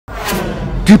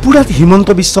ত্ৰিপুৰাত হিমন্ত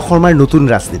বিশ্ব শৰ্মাৰ নতুন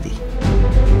ৰাজনীতি।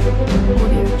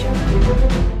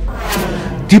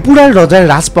 ত্ৰিপুৰাৰ ৰজাৰ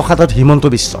ৰাজপ্ৰসাদত হিমন্ত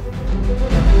বিশ্ব।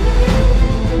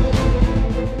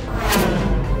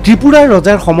 ত্ৰিপুৰাৰ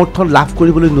ৰজাৰ সমৰ্থন লাভ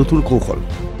কৰিবলৈ নতুন কৌশল।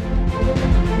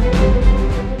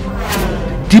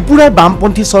 ত্ৰিপুৰাৰ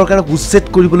বামপন্থী চৰকাৰক উচ্ছেদ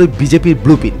কৰিবলৈ বিজেপিৰ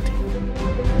ব্লুপ্ৰিণ্ট।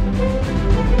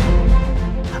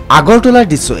 আগৰতলাৰ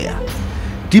দৃশ্য এয়া।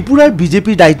 ত্ৰিপুৰাৰ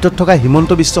বিজেপিৰ দায়িত্বত থকা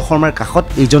হিমন্ত বিশ্ব শৰ্মাৰ কাষত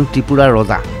এইজন ত্ৰিপুৰাৰ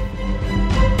ৰজা।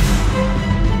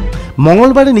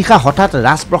 মঙ্গলবাৰে নিশা হঠাৎ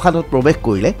ৰাজপ্ৰসাদত প্ৰবেশ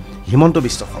কৰিলে হিমন্ত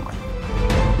বিশ্ব শৰ্মা।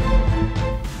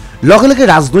 লগে লগে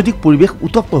ৰাজনৈতিক পৰিবেশ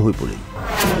উত্তপ্ত হৈ পৰিল।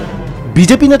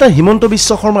 বিজেপি নেতা হিমন্ত বিশ্ব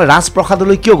শৰ্মা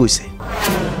ৰাজপ্ৰসাদলৈ কিয় গৈছে?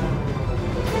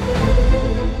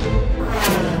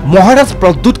 মহাৰাজ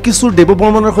প্ৰদ্যুৎ কিশোৰ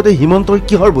দেৱবৰ্মনৰ সৈতে হিমন্তৰ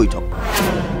কিহৰ বৈঠক?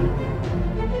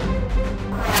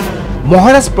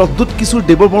 মহারাজ প্রদ্যুৎ কিশোর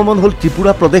দেববর্মন হল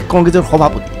ত্রিপুরা প্রদেশ কংগ্রেসের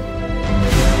সভাপতি।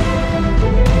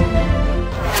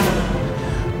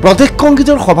 প্রদেশ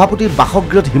কংগ্রেসের সভাপতির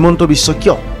বাসগৃহত হিমন্ত বিশ্ব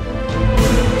কিয়?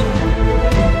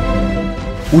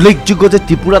 উল্লেখযোগ্য যে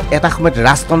ত্রিপুরাত এটা সময়ত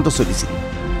রাজতন্ত্র চলিছিল।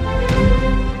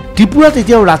 ত্রিপুরাত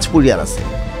এতিয়াও রাজ পৰিয়াল আছে।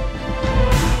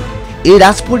 এই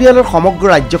ৰাজ পৰিয়ালৰ সমগ্ৰ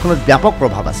ৰাজ্যখনত ব্যাপক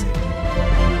প্ৰভাৱ আছে।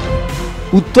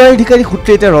 উত্তৰাধিকাৰী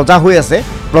সূত্ৰে এতিয়া ৰজা হৈ আছে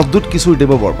প্ৰদ্যুৎ কিশোৰ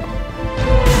দেৱবৰ্মন।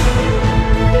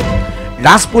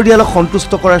 ৰাজ পৰিয়ালক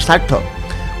সন্তুষ্ট কৰাৰ স্বাৰ্থত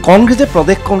কংগ্ৰেছে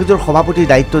প্ৰদেশ কংগ্ৰেছৰ সভাপতিৰ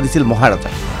দায়িত্ব দিছিল মহাৰাজা।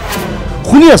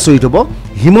 শুনি আচৰিত হ'ব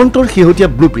হিমন্তৰ শেহতীয়া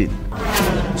ব্লুপ্ৰিণ্ট।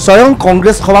 স্বয়ং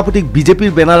কংগ্ৰেছ সভাপতিক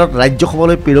বিজেপিৰ বেনাৰত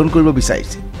ৰাজ্যসভালৈ প্ৰেৰণ কৰিব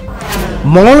বিচাৰিছে।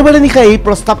 মঙলবাৰে নিশা এই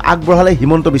প্ৰস্তাৱ আগবঢ়ালে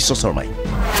হিমন্ত বিশ্ব শৰ্মাই।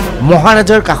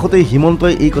 মহাৰাজাৰ কাষতে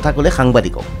হিমন্তই এই কথা ক'লে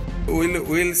সাংবাদিকক।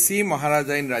 We'll see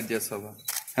Maharaja in Rajya Sabha.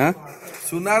 Huh?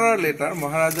 Sooner or later,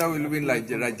 Maharaja will be in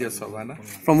Rajya Sabha. Na?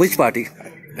 From which party?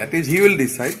 That is, he will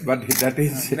decide, but that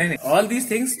is... All these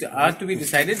things are to be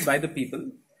decided by the people.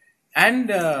 And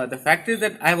the fact is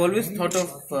that I've always thought of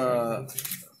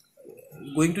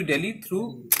going to Delhi through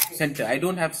center. I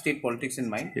don't have state politics in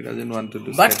mind. He doesn't want to do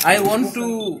But I want to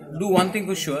do one thing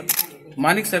for sure.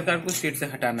 Manik सरकार को state से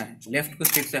हटाना है, left को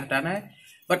state से हटाना है.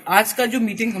 But आज का जो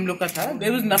मीटिंग हम लोग का था,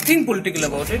 there was nothing political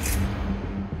about it.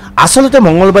 আসলতে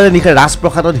মঙ্গলবাৰে নিশা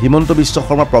ৰাজপ্ৰসাদত হিমন্ত বিশ্ব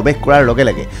শৰ্মা প্ৰৱেশ কৰাৰ লগে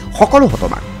লগে সকলো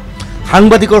হতবাক।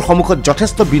 সাংবাদিকৰ সন্মুখত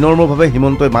যথেষ্ট বিনম্ৰভাৱে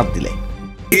হিমন্তই মাত দিলে।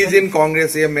 He is in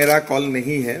Congress, ये मेरा कॉल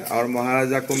नहीं है और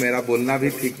महाराजा को मेरा बोलना भी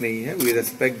ठीक नहीं है. We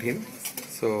respect him.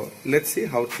 So let's see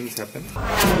how things happen.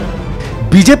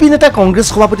 BJP নেতা কংগ্ৰেছ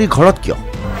সভাপতিৰ ঘৰত কিয়?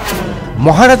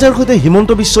 মহাৰাজাৰ সৈতে হিমন্ত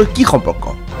বিশ্বৰ কি সম্পৰ্ক?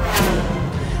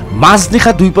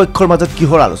 মাজনিশা দুই পক্ষৰ মাজত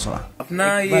কিহৰ আলোচনা? अपना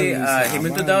ये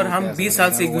हेमंत दा और हम 20 साल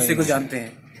से एक दूसरे को जानते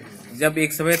हैं. जब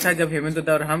एक समय था जब हेमंत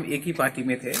दा और हम एक ही पार्टी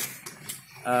में थे.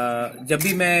 जब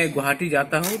भी मैं गुवाहाटी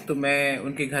जाता हूँ तो मैं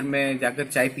उनके घर में जाकर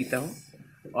चाय पीता हूँ.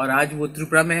 और आज वो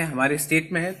त्रिपुरा में है, हमारे स्टेट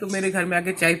में है, तो मेरे घर में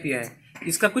आके चाय पिया है.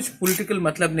 इसका कुछ पॉलिटिकल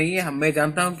मतलब नहीं है. मैं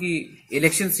जानता हूँ कि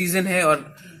इलेक्शन सीजन है और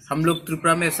हम लोग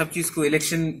त्रिपुरा में सब चीज को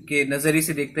इलेक्शन के नजरिए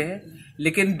से देखते हैं.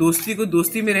 लेकिन दोस्ती को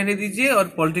दोस्ती में रहने दीजिए और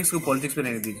पॉलिटिक्स को पॉलिटिक्स में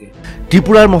रहने दीजिए.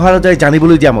 ত্ৰিপুৰাৰ মহাৰাজাই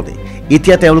জানিবলৈ দিয়া মতে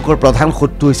এতিয়া তেওঁলোকৰ প্ৰধান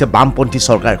শত্ৰু হৈছে বামপন্থী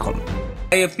চৰকাৰখন।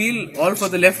 I appeal all for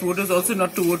the left voters also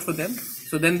not to vote for them.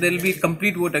 So then there will be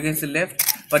complete vote against the left.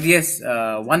 But yes,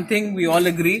 one thing we all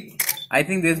agree, I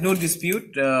think there's no dispute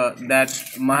that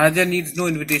Maharaja needs no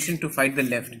invitation to fight the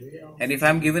left. And if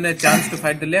I'm given a chance to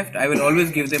fight the left, I will always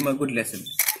give them a good lesson.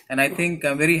 And I think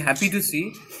I'm very happy to see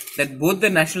that both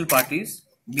the national parties,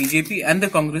 BJP and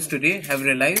the Congress today, have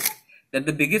realized that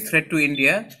the biggest threat to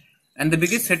India and the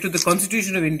biggest threat to the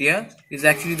constitution of India is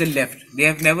actually the left. They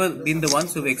have never been the ones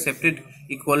who have accepted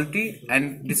equality and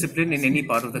discipline in any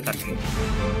part of the country.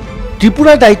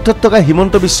 ত্ৰিপুৰাৰ দায়িত্বত থকা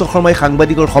হিমন্ত বিশ্ব শৰ্মাই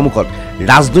সাংবাদিকৰ সন্মুখত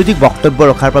ৰাজনৈতিক বক্তব্য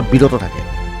ৰখাৰ পৰা বিৰত থাকে।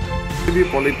 भी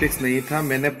पॉलिटिक्स नहीं था.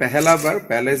 मैंने पहला बार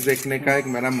पैलेस देखने का एक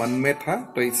मेरा मन में था,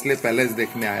 तो इसलिए पैलेस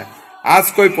देखने आया. आज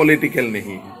कोई पॉलिटिकल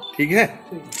नहीं है, ठीक है?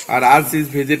 और आज इस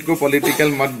विजिट को पॉलिटिकल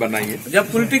मत बनाइए. जब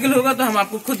पॉलिटिकल होगा तो हम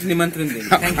आपको खुद निमंत्रण देंगे.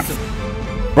 Thank you so much.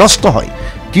 প্ৰশ্ন হয়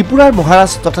ত্ৰিপুৰাৰ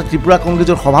মহাৰাজ তথা ত্ৰিপুৰা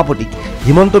কংগ্ৰেছৰ সভাপতিক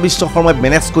হিমন্ত বিশ্ব শৰ্মাই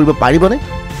মেনেজ কৰিব পাৰিবনে?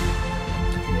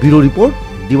 Bureau report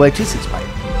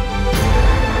DY365।